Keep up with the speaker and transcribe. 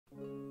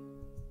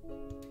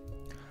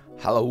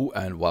Hello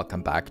and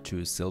welcome back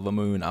to Silver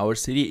Moon. Our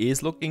city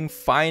is looking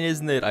fine,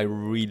 isn't it? I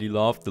really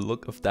love the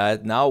look of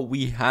that. Now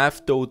we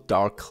have those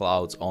dark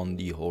clouds on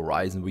the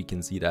horizon. We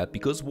can see that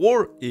because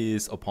war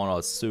is upon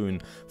us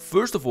soon.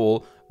 First of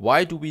all,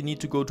 why do we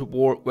need to go to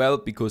war? Well,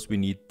 because we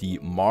need the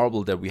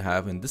marble that we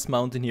have in this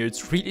mountain here.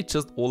 It's really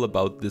just all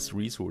about this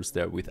resource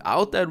there.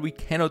 Without that, we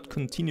cannot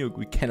continue.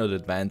 We cannot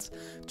advance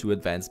to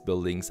advanced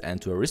buildings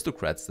and to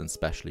aristocrats then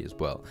especially as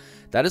well.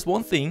 That is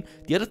one thing.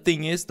 The other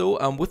thing is though,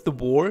 with the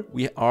war,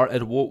 we are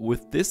at war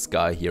with this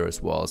guy here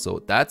as well.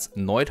 So that's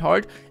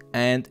Neidhart.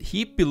 And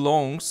he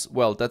belongs,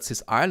 well, that's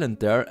his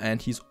island there.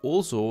 And he's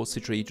also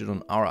situated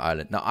on our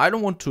island. Now, I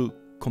don't want to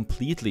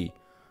completely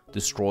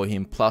destroy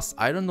him, plus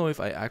I don't know if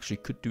I actually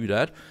could do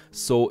that.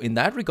 So in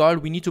that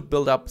regard we need to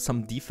build up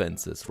some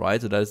defenses, right?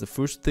 So that is the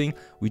first thing.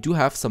 We do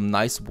have some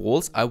nice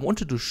walls. I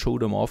wanted to show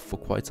them off for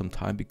quite some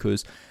time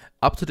because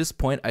up to this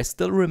point I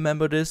still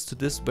remember this to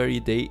this very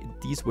day.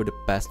 These were the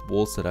best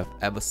walls that I've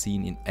ever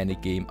seen in any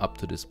game up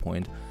to this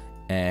point,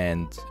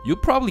 and you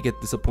probably get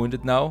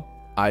disappointed now.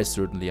 I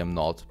certainly am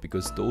not,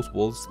 because those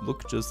walls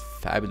look just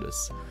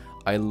fabulous.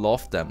 I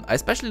love them. I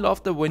especially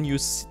love them when you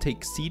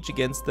take siege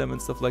against them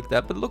and stuff like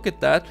that. But look at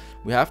that.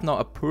 We have now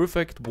a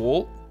perfect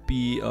wall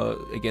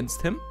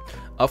against him.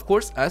 Of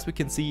course, as we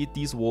can see,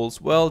 these walls,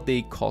 well,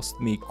 they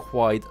cost me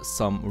quite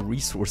some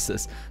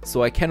resources.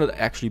 So I cannot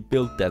actually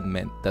build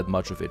that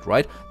much of it,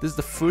 right? This is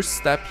the first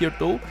step here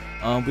though.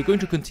 We're going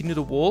to continue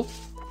the wall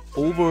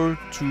over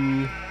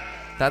to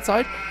that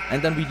side,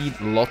 and then we need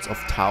lots of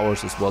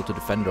towers as well to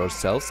defend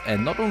ourselves.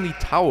 And not only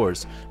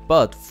towers,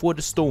 but for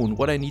the stone,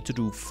 what I need to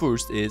do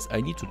first is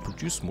I need to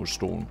produce more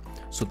stone.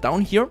 So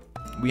down here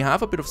we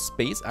have a bit of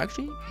space.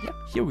 Actually, yeah,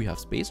 here we have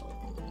space.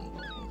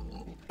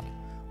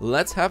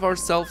 Let's have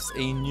ourselves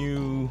a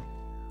new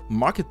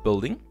market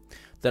building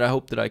that I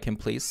hope that I can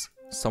place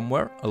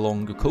somewhere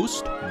along the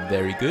coast.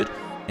 Very good.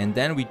 And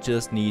then we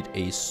just need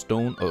a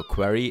stone or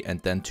quarry and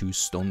then 2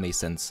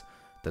 stonemasons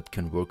that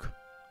can work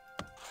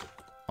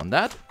on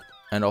that,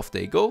 and off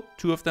they go.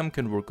 2 of them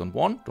can work on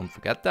 1, don't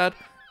forget that.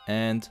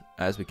 And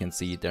as we can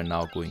see, they're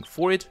now going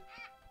for it.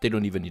 They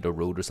don't even need a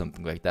road or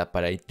something like that,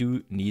 but I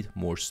do need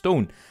more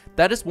stone.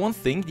 That is one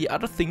thing. The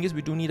other thing is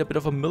we do need a bit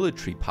of a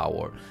military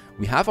power.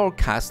 We have our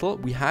castle,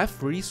 we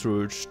have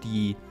researched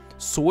the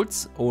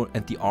swords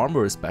and the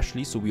armor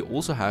especially, so we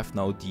also have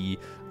now the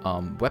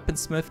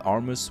weaponsmith,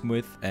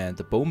 armorsmith and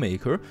the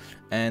bowmaker,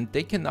 and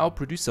they can now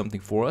produce something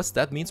for us.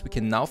 That means we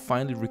can now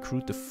finally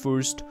recruit the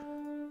first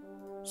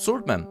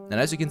swordmen, and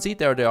as you can see,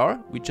 there they are.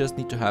 We just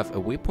need to have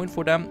a waypoint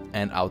for them,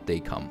 and out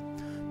they come.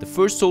 The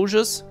first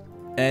soldiers,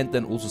 and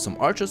then also some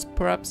archers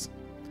perhaps.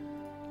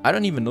 I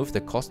don't even know if they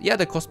cost, yeah,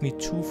 they cost me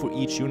 2 for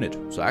each unit,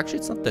 so actually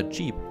it's not that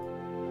cheap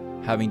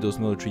having those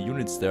military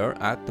units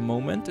there at the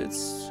moment.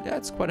 It's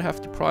quite a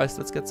hefty price.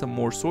 Let's get some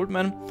more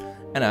swordmen,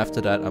 and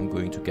after that I'm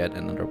going to get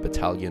another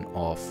battalion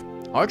of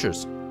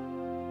archers.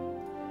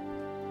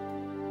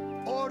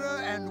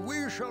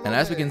 And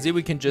as we can see,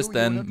 we can just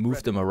then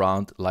move them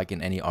around like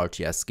in any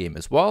RTS game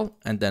as well.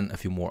 And then a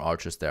few more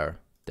archers there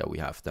that we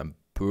have them.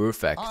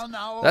 Perfect.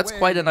 That's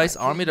quite a nice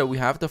army that we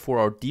have there for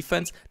our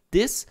defense.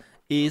 This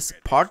is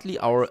partly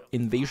our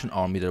invasion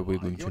army that we're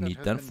going to need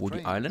then for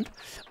the island.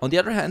 On the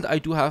other hand, I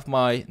do have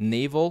my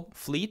naval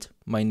fleet,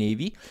 my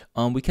navy.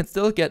 We can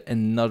still get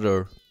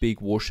another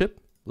big warship.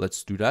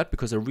 Let's do that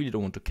because I really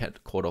don't want to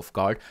get caught off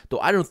guard. Though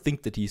I don't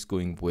think that he's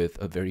going with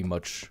a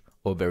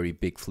very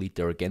big fleet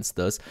there against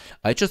us.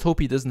 I just hope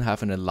he doesn't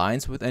have an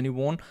alliance with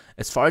anyone,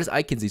 as far as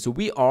I can see. So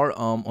we are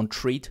on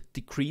trade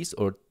decrees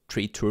or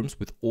trade terms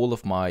with all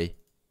of my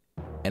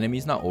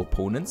enemies now, or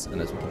opponents,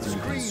 and as we can see,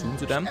 we can zoom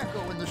to them.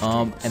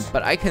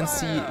 But I can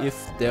see if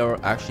they're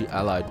actually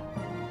allied,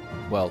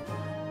 well,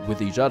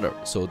 with each other.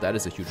 So that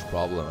is a huge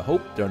problem. I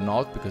hope they're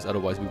not, because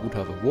otherwise we would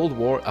have a world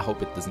war. I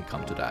hope it doesn't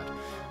come to that.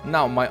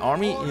 Now my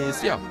army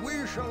is, yeah,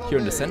 here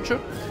in the center,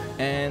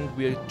 and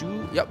we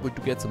do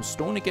get some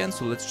stone again.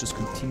 So let's just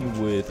continue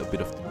with a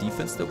bit of the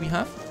defense that we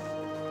have.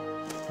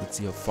 Let's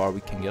see how far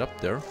we can get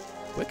up there.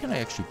 Where can I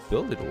actually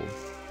build it all?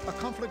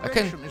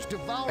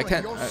 I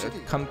can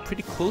come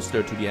pretty close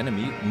there to the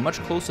enemy, much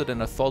closer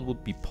than I thought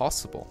would be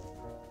possible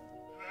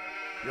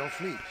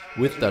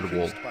with that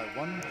wall.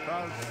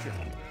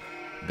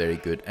 Very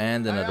good.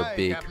 And another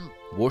big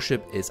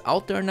warship is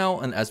out there now,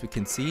 and as we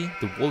can see,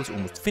 the wall is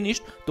almost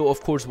finished, though of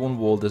course one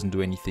wall doesn't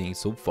do anything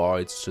so far.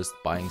 It's just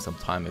buying some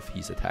time if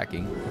he's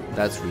attacking.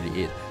 That's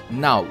really it.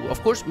 Now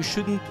of course we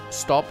shouldn't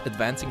stop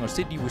advancing our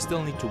city. We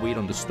still need to wait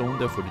on the stone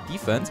there for the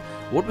defense.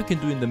 What we can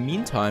do in the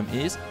meantime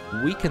is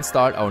we can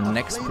start our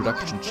next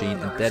production chain,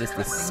 and that is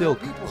the silk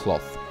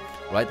cloth,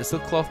 right? The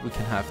silk cloth we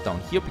can have down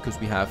here because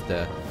we have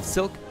the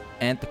silk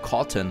and the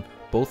cotton,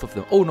 both of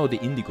them. Oh no, the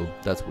indigo,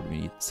 that's what we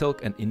need.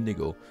 Silk and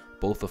indigo,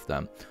 both of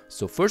them.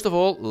 So first of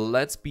all,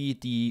 let's be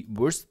the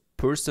worst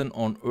person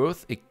on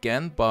earth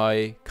again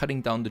by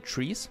cutting down the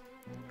trees.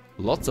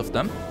 Lots of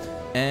them.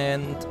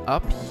 And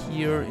up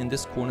here in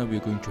this corner we're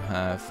going to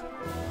have,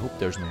 I hope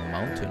there's no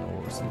mountain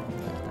or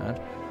something like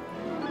that.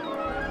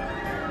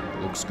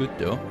 Looks good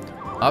though.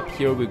 Up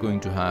here we're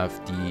going to have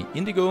the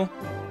indigo.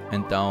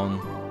 And down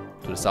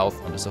to the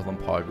south, on the southern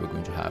part, we're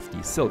going to have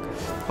the silk.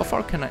 How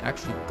far can I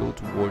actually go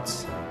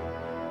towards?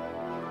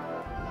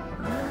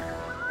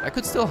 I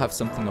could still have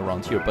something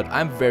around here, but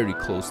I'm very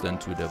close then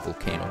to the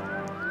volcano.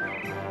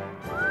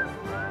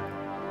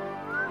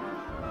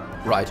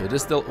 Right, so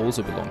this still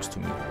also belongs to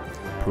me.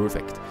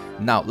 Perfect.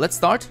 Now, let's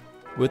start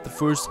with the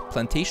first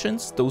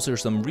plantations. Those are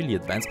some really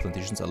advanced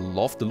plantations. I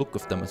love the look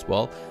of them as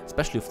well,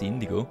 especially of the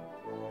indigo.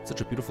 Such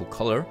a beautiful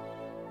color.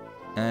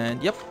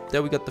 And yep,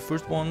 there we got the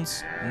first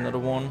ones. Another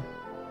one.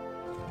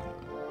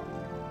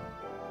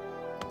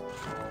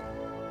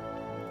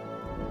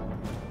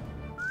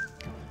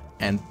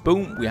 And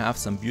boom, we have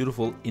some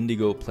beautiful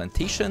indigo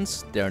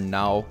plantations. They're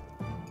now,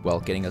 well,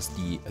 getting us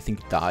the, I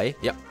think, dye.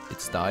 Yep,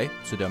 it's dye.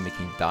 So they're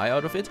making dye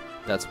out of it.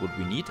 That's what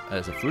we need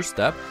as a first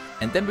step.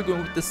 And then we're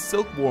going with the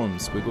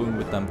silkworms. We're going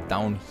with them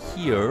down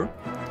here.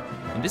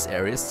 In this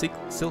area,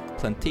 silk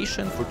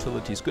plantation,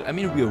 fertility is good. I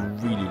mean, we are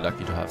really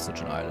lucky to have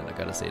such an island, I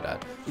gotta say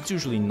that. It's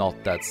usually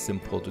not that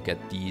simple to get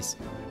these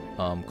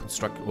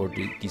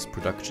these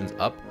productions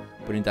up.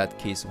 But in that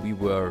case, we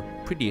were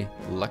pretty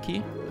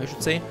lucky, I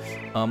should say.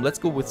 Let's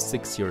go with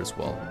 6 here as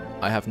well.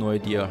 I have no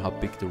idea how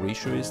big the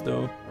ratio is,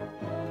 though.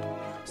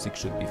 6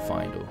 should be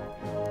fine, though.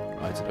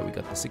 Right, so there we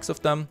got the 6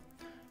 of them.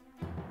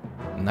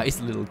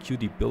 Nice little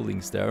cutie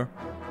buildings there.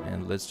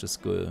 And let's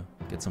just go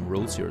get some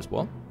roads here as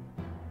well.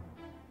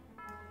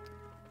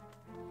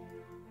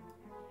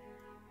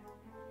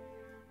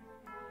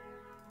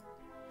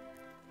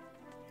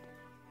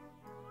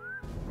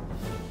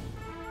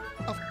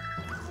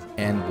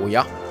 And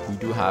voila, we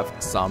do have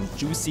some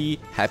juicy,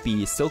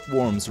 happy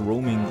silkworms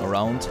roaming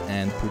around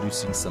and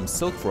producing some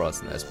silk for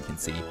us, as we can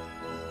see.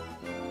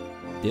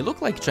 They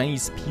look like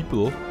Chinese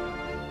people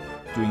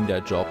doing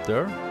their job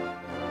there.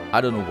 I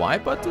don't know why,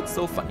 but it's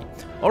so funny.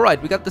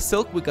 Alright, we got the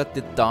silk, we got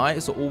the dye,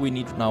 so all we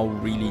need now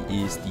really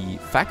is the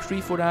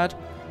factory for that.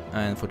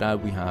 And for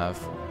that we have,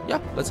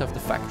 yeah, let's have the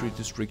factory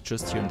district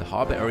just here in the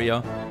harbor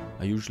area.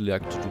 I usually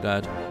like to do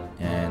that.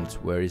 And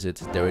where is it?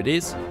 There it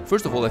is.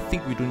 First of all, I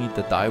think we do need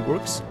the dye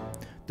works.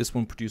 This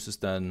one produces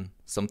then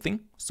something.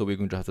 So we're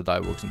going to have the dye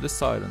works on this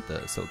side and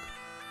the silk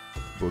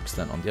works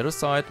then on the other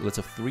side. Let's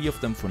have 3 of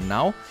them for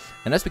now.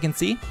 And as we can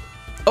see,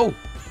 oh,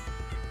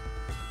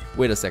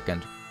 wait a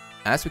second.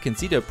 As we can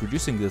see, they're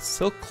producing the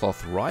silk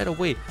cloth right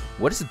away.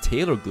 What is the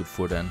tailor good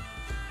for then?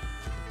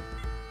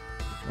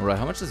 Alright,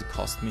 how much does it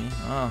cost me?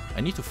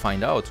 I need to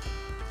find out.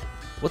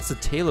 What's the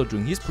tailor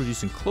doing? He's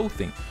producing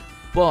clothing.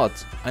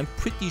 But I'm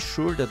pretty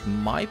sure that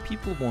my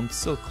people want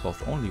silk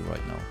cloth only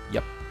right now.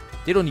 Yep,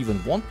 they don't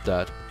even want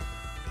that.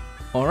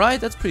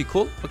 Alright, that's pretty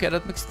cool. Okay,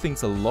 that makes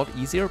things a lot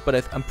easier, but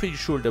I'm pretty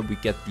sure that we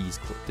get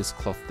this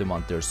cloth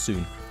demand there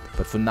soon.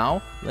 But for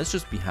now, let's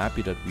just be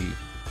happy that we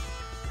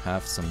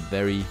have some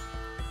very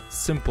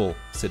simple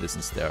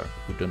citizens there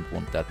who don't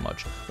want that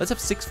much. Let's have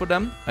 6 for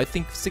them. I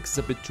think 6 is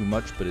a bit too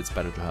much, but it's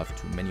better to have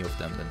too many of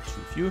them than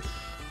too few.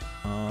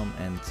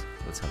 And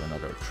let's have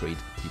another trade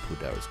depot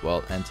there as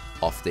well. And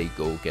off they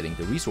go getting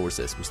the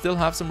resources. We still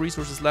have some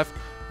resources left,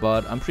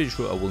 but I'm pretty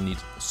sure I will need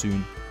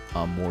soon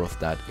more of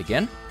that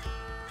again.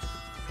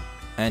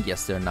 And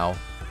yes, they're now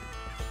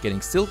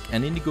getting silk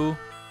and indigo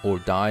or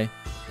dye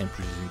and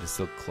producing the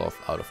silk cloth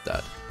out of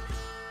that.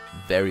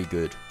 Very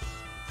good.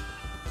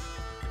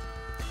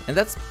 And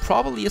that's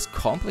probably as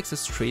complex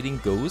as trading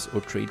goes,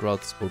 or trade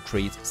routes or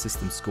trade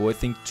systems go. I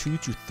think 2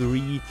 to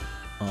 3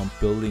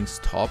 buildings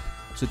top.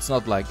 So it's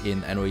not like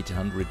in Anno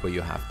 1800 where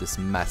you have this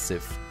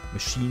massive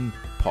machine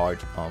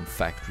part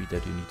factory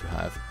that you need to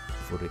have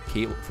for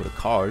the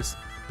cars.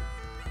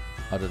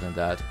 Other than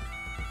that,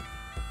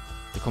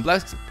 the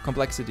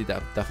complexity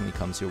that definitely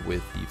comes here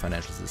with the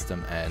financial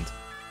system and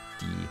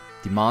the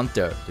demand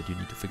there that you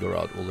need to figure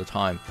out all the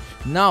time.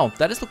 Now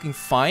that is looking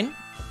fine.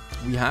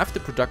 We have the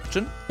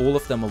production. All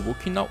of them are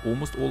working now.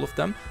 Almost all of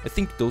them. I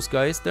think those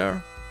guys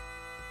there,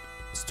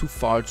 it's too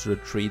far to the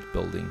trade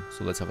building.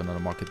 So let's have another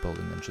market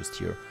building then just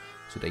here,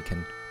 so they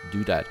can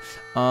do that.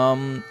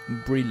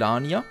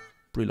 Brilania,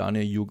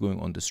 you're going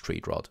on this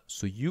trade route.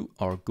 So you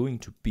are going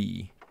to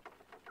be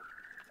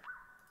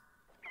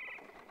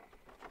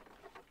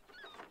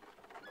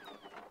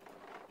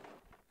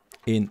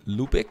in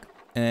Lübeck,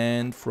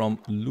 and from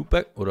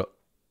Lübeck, or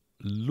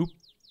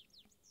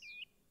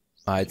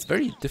it's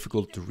very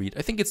difficult to read.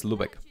 I think it's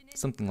Lübeck,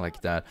 something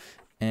like that.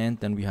 And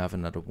then we have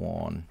another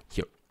one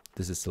here.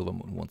 This is Silver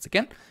Moon once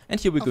again. And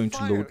here we're going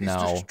to load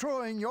now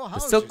the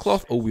silk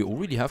cloth. Oh, we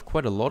already have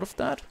quite a lot of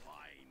that.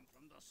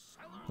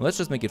 Let's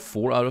just make it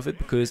 4 out of it,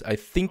 because I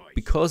think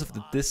because of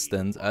the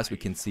distance, as we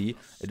can see,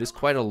 it is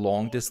quite a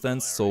long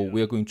distance. So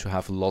we're going to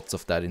have lots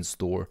of that in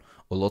store,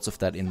 or lots of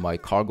that in my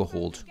cargo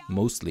hold,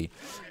 mostly.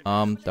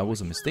 That was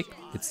a mistake.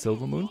 It's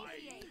Silver Moon.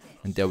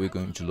 And there we're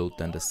going to load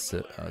then the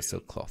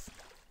silk cloth.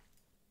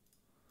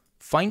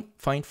 Fine.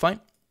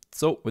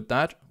 So with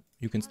that,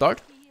 you can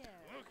start.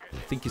 I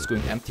think he's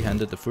going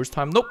empty-handed the first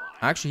time. Nope,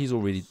 actually he's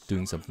already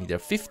doing something there.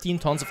 15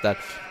 tons of that.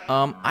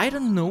 I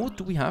don't know,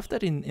 do we have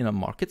that in a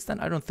market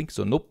stand? I don't think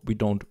so. Nope, we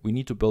don't. We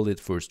need to build it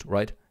first,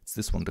 right? It's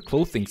this one, the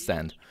clothing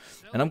stand.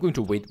 And I'm going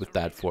to wait with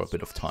that for a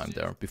bit of time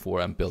there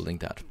before I'm building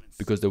that,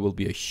 because there will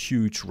be a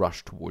huge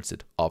rush towards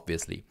it,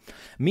 obviously.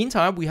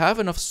 Meantime, we have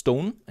enough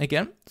stone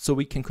again, so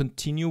we can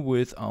continue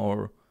with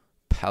our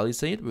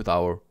palisade, with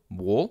our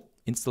wall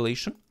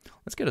installation.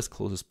 Let's get as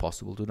close as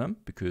possible to them,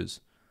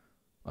 because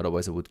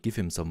otherwise I would give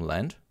him some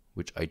land,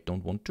 which I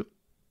don't want to.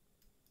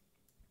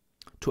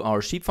 To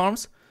our sheep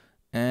farms,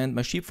 and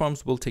my sheep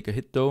farms will take a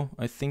hit though,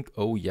 I think.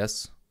 Oh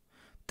yes,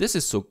 this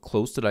is so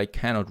close that I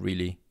cannot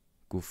really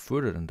go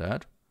further than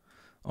that.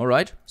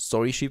 Alright,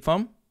 sorry sheep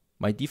farm,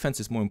 my defense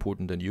is more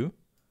important than you.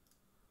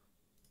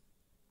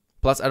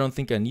 Plus I don't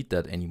think I need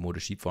that anymore, the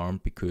sheep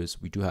farm,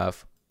 because we do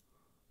have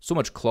so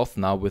much cloth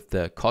now with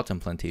the cotton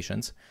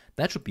plantations.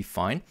 That should be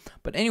fine.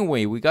 But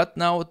anyway, we got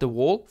now the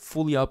wall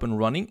fully up and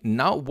running.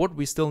 Now what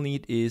we still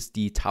need is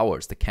the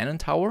towers, the cannon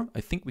tower.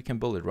 I think we can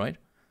build it, right?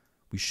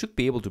 We should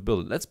be able to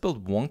build it. Let's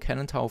build one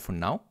cannon tower for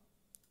now.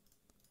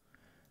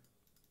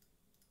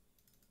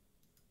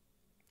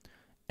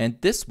 And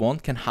this one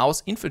can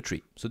house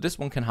infantry. So this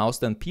one can house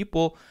then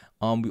people.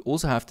 We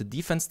also have the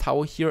defense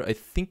tower here. I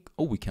think,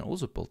 oh, we can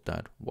also build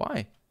that.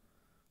 Why?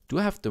 Do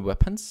I have the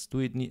weapons? Do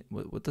it need,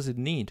 what does it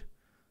need?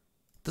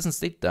 It doesn't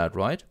state that,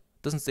 right?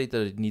 It doesn't state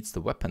that it needs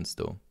the weapons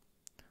though.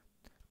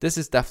 This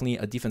is definitely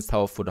a defense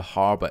tower for the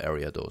harbor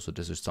area though. So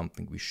this is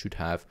something we should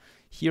have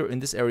here in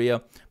this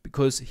area,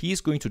 because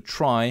he's going to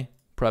try,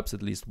 perhaps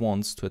at least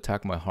once, to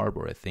attack my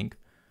harbor, I think.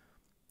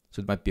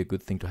 So it might be a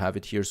good thing to have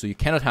it here. So you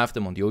cannot have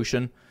them on the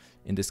ocean.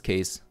 In this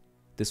case,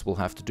 this will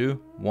have to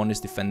do. One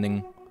is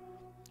defending,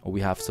 or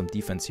we have some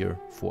defense here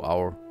for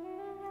our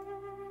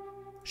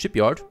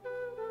shipyard.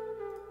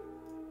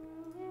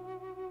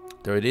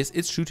 There it is.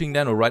 It's shooting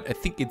then, alright. I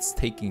think it's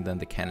taking then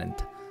the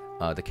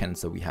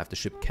cannons that we have, the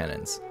ship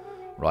cannons,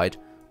 right?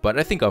 But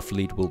I think our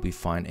fleet will be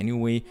fine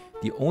anyway.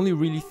 The only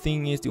real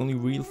thing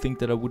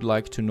that I would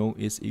like to know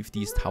is if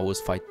these towers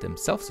fight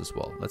themselves as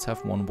well. Let's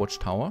have one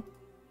watchtower.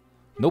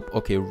 Nope.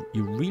 Okay,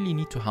 you really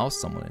need to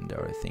house someone in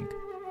there, I think.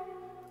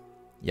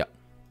 Yeah.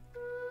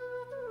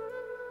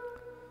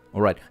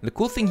 Alright, the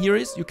cool thing here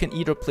is you can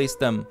either place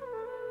them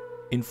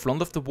in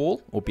front of the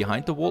wall or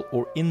behind the wall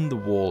or in the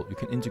wall. You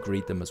can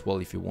integrate them as well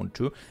if you want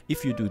to.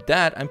 If you do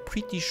that, I'm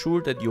pretty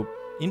sure that your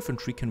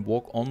infantry can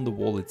walk on the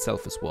wall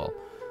itself as well.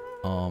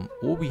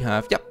 Or we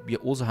have, yeah, we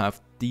also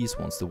have these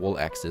ones, the wall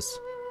access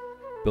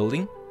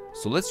building.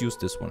 So let's use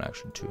this one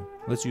actually too.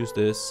 Let's use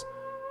this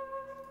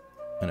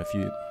in a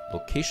few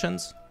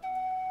locations.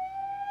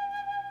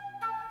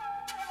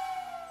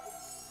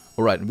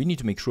 Alright, and we need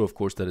to make sure, of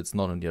course, that it's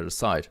not on the other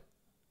side.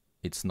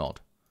 It's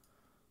not.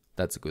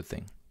 That's a good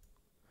thing.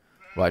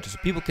 Right, so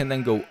people can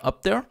then go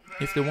up there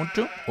if they want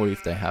to, or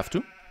if they have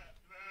to.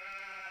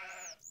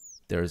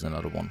 There is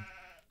another one.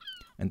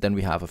 And then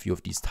we have a few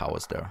of these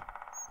towers there,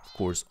 of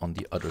course, on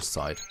the other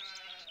side.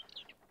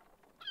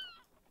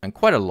 And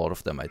quite a lot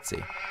of them, I'd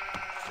say.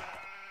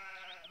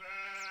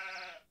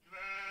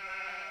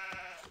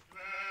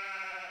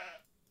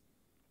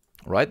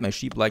 Right, my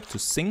sheep like to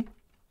sing.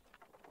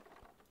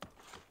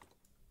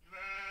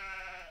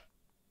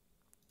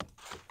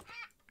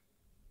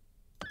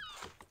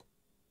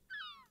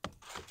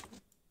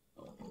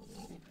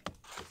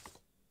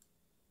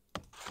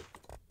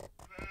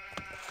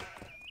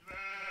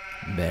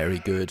 Very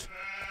good.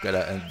 Got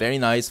a very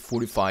nice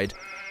fortified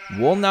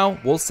wall now,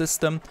 wall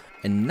system.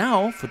 And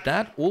now for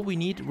that, all we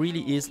need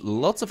really is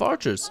lots of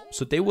archers.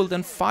 So they will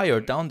then fire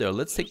down there.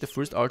 Let's take the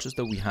first archers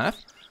that we have.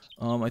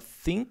 I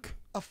think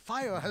a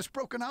fire has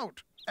broken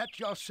out. At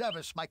your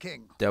service, my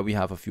king. There we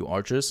have a few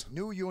archers.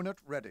 New unit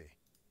ready.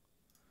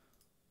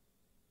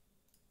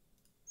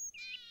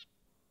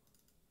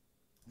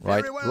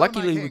 Right. Well,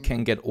 luckily we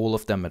can get all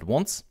of them at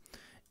once.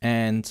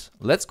 And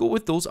let's go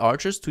with those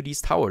archers to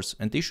these towers,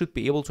 and they should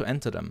be able to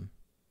enter them.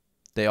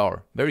 They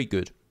are. Very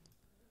good.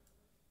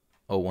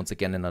 Oh, once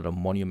again, another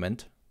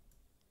monument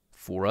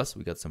for us.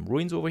 We got some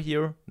ruins over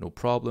here. No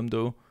problem,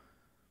 though.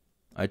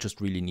 I just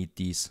really need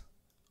these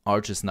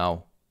archers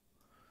now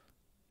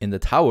in the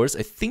towers.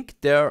 I think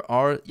there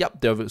are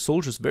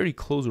soldiers very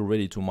close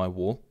already to my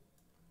wall.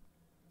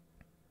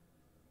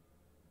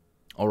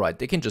 Alright,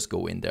 they can just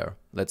go in there.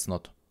 Let's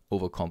not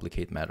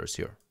overcomplicate matters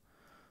here.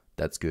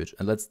 That's good.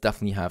 And let's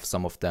definitely have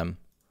some of them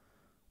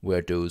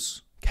where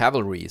those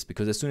cavalry is,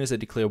 because as soon as I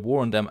declare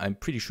war on them, I'm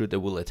pretty sure they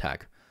will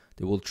attack.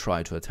 They will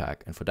try to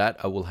attack. And for that,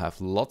 I will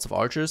have lots of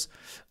archers.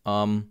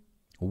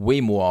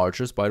 Way more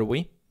archers, by the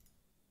way.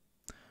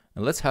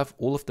 And let's have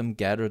all of them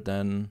gathered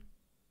then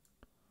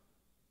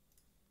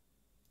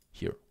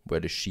here,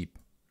 where the sheep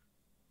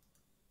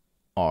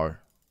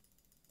are.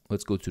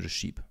 Let's go to the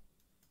sheep.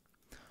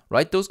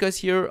 Right, those guys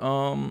here,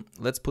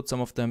 let's put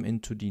some of them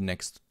into the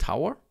next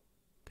tower.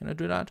 Can I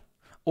do that?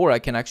 Or I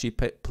can actually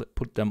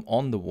put them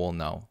on the wall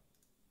now.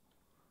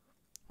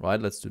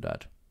 Right, let's do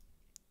that.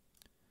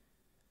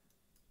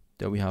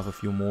 There we have a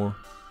few more.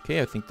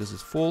 Okay, I think this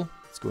is full.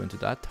 Let's go into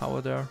that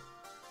tower there.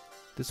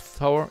 This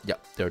tower, yeah,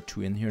 there are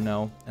two in here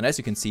now. And as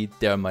you can see,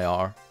 there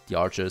are the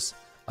archers.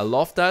 I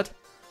love that.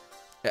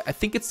 I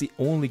think it's the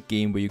only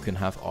game where you can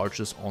have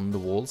archers on the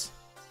walls.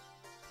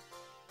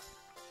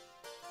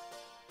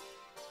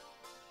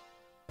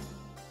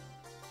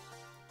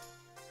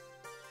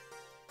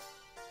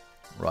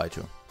 Right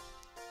here.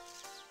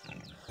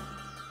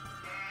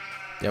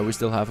 Yeah, we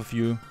still have a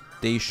few.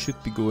 They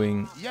should be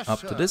going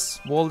up to this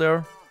wall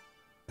there.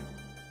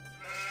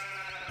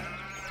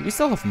 Do we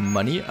still have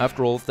money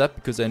after all of that?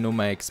 Because I know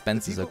my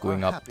expenses are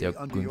going up. They're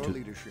going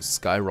to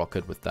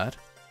skyrocket with that.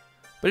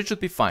 But it should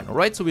be fine.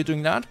 Alright, so we're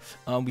doing that.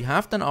 We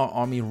have then our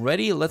army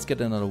ready. Let's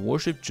get another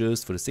warship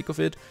just for the sake of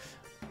it.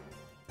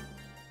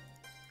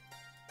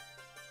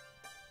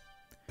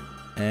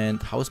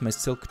 And how's my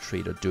silk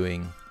trader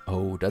doing?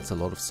 Oh, that's a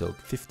lot of silk.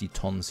 50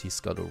 tons he's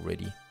got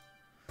already.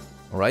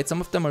 Alright,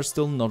 some of them are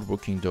still not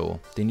working though.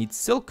 They need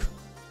silk.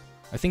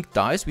 I think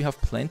dyes we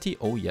have plenty.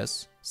 Oh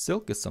yes,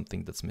 silk is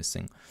something that's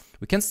missing.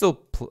 We can still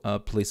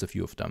place a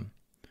few of them.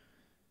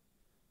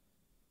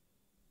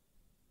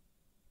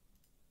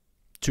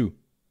 2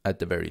 at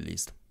the very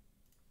least.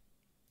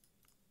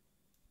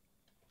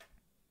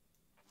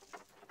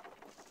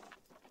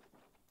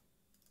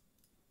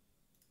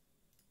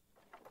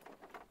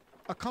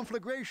 A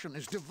conflagration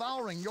is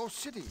devouring your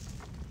city.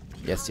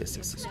 Yes, yes,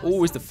 yes, yes.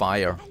 Always the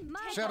fire.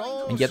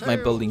 And yet my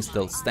buildings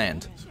still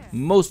stand.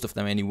 Most of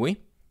them anyway.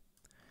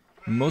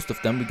 Most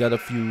of them. We got a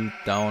few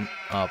down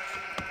up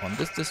on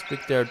this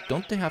district there.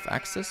 Don't they have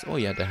access? Oh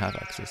yeah, they have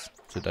access.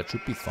 So that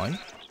should be fine.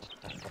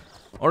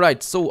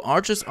 Alright, so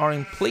archers are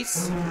in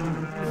place.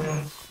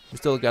 We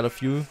still got a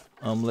few.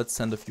 Let's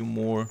send a few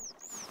more.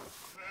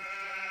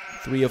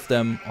 3 of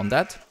them on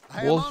that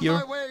wall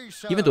here.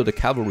 Even though the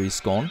cavalry is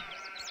gone.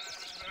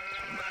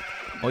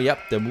 Oh yeah,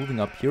 they're moving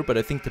up here, but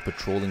I think they're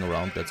patrolling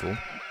around, that's all.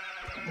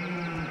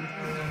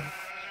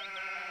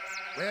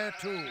 Where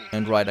to?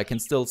 And right, I can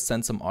still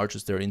send some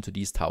archers there into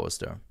these towers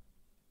there.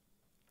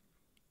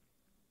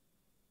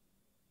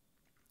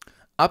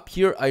 Up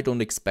here, I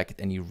don't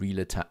expect any real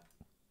attack.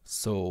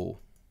 So,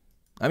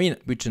 I mean,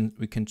 we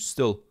can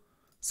still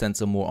send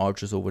some more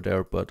archers over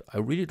there, but I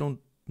really don't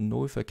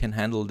know if I can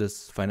handle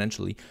this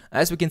financially.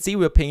 As we can see,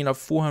 we're paying up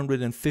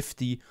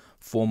 450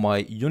 for my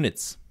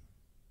units.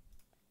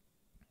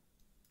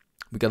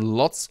 We got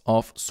lots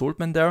of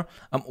swordmen there.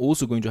 I'm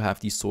also going to have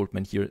these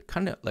swordmen here,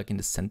 kind of like in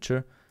the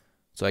center,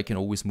 so I can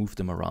always move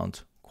them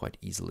around quite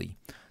easily.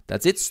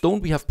 That's it. Stone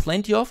we have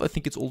plenty of. I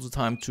think it's also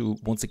time to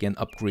once again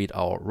upgrade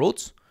our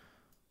roads,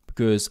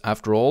 because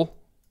after all,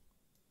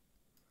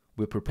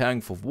 we're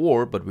preparing for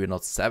war, but we're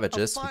not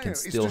savages. We can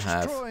still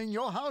have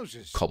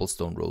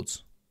cobblestone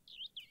roads.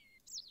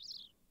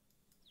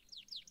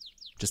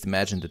 Just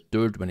imagine the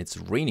dirt when it's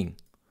raining.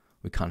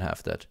 We can't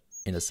have that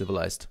in a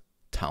civilized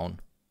town.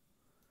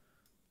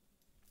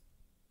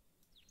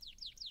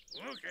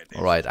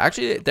 Alright,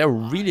 actually they're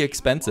really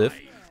expensive.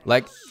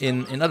 Like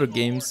in other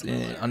games,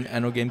 in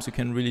Anno games, you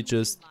can really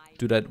just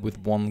do that with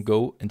one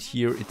go, and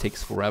here it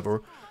takes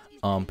forever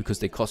because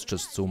they cost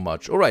just so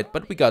much. Alright,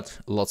 but we got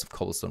lots of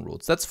cobblestone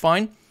roads. That's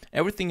fine.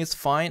 Everything is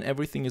fine.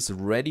 Everything is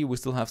ready. We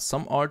still have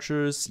some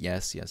archers.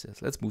 Yes, yes,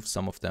 yes. Let's move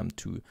some of them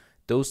to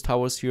those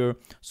towers here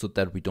so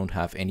that we don't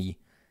have any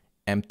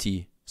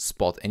empty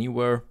spot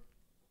anywhere.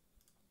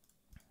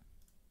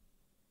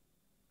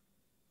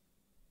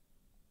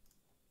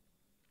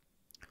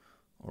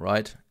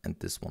 Alright, and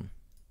this one.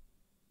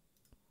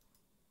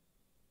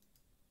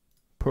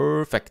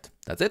 Perfect.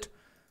 That's it.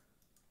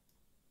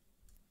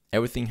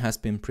 Everything has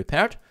been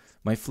prepared.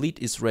 My fleet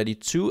is ready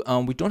too.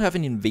 We don't have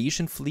an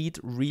invasion fleet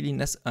really.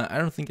 I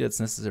don't think that's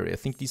necessary. I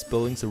think these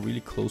buildings are really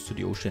close to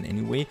the ocean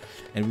anyway,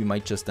 and we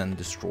might just then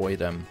destroy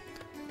them,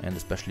 and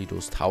especially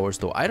those towers.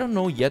 Though I don't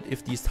know yet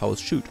if these towers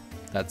shoot.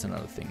 That's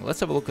another thing. Let's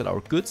have a look at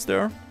our goods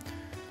there.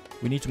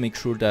 We need to make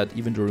sure that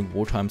even during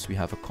war times we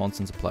have a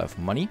constant supply of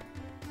money.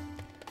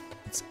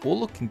 It's all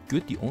looking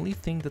good. The only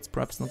thing that's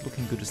perhaps not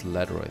looking good is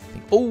leather, I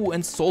think. Oh,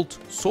 and salt.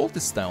 Salt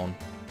is down.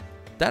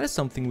 That is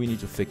something we need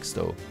to fix,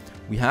 though.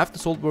 We have the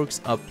salt works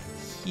up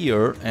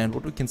here, and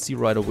what we can see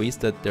right away is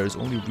that there is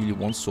only really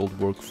one salt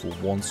work for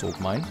one salt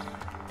mine,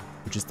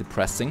 which is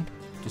depressing,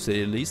 to say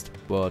the least,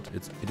 but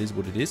it is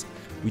what it is.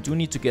 We do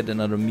need to get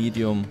another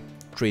medium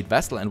trade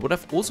vessel, and what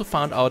I've also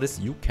found out is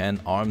you can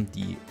arm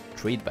the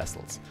trade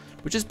vessels,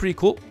 which is pretty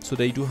cool. So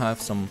they do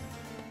have some,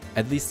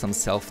 at least some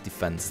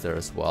self-defense there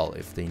as well,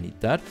 if they need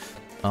that.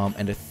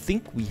 And I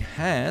think we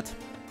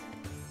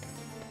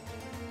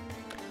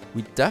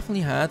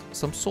definitely had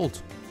some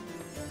salt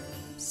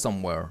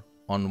somewhere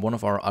on one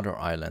of our other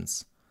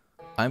islands.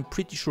 I'm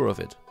pretty sure of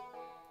it.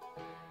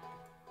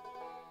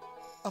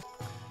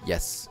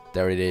 Yes,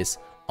 there it is.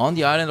 On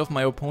the island of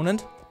my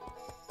opponent,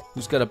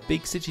 who's got a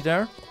big city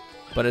there.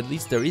 But at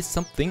least there is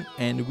something,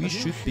 and we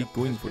should be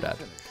going for that.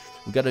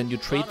 We got a new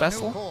trade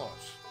vessel.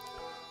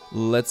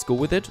 Let's go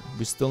with it.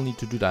 We still need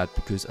to do that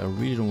because I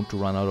really don't want to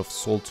run out of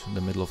salt in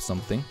the middle of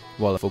something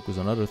while I focus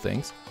on other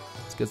things.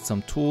 Let's get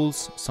some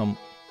tools, some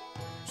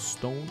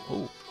stone.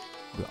 Oh,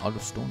 we're out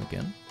of stone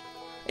again.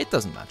 It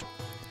doesn't matter.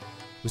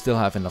 We still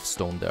have enough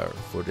stone there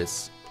for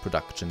this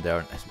production there.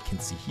 And as we can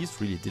see, he's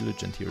really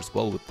diligent here as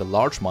well with the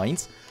large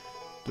mines.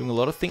 Doing a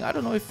lot of things. I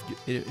don't know if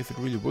it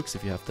really works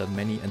if you have that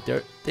many. And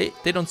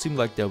they don't seem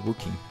like they're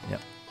working. Yeah,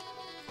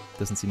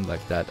 doesn't seem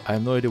like that. I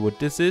have no idea what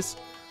this is.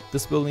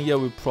 This building, yeah,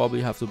 we'll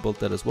probably have to build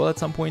that as well at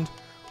some point.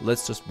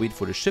 Let's just wait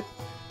for the ship.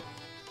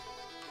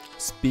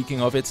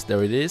 speaking of it,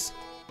 there it is.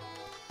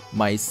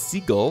 My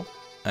seagull.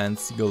 And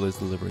seagull is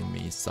delivering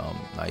me some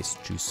nice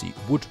juicy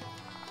wood.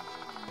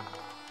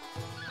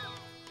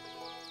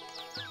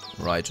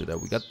 Right, so there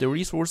we got the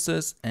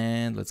resources.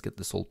 And let's get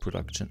the salt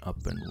production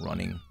up and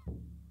running.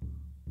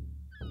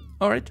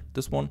 Alright,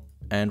 this one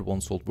and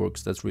one salt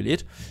works. That's really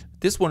it.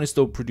 This one is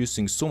though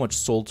producing so much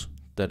salt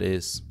that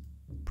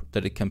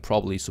it can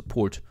probably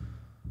support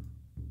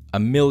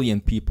 1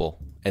 million people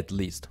at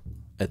least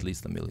 1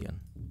 million.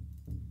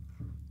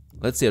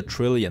 Let's say 1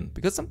 trillion,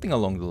 because something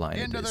along the line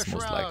it is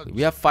most likely.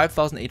 We have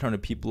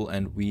 5,800 people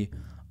and we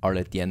are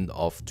at the end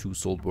of 2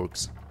 salt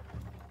works.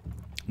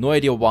 No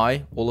idea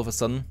why all of a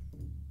sudden,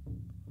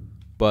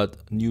 but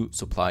new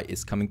supply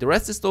is coming. The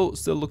rest is though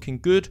still looking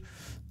good.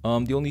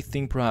 The only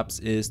thing perhaps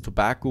is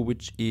tobacco,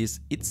 which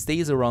is, it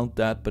stays around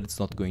that, but it's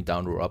not going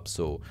down or up,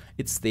 so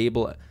it's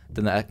stable.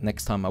 The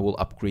next time I will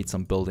upgrade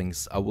some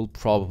buildings, I will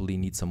probably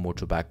need some more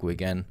tobacco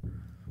again.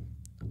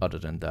 Other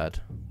than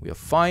that, we are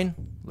fine.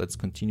 Let's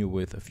continue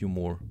with a few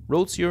more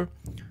roads here.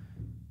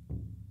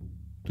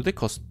 Do they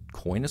cost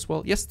coin as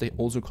well? Yes, they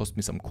also cost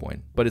me some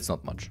coin, but it's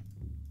not much.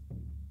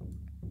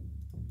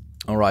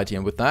 Alrighty,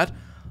 and with that,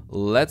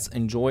 let's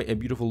enjoy a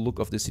beautiful look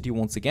of the city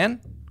once again.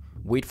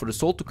 Wait for the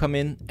salt to come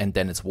in, and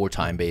then it's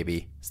wartime,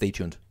 baby. Stay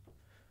tuned.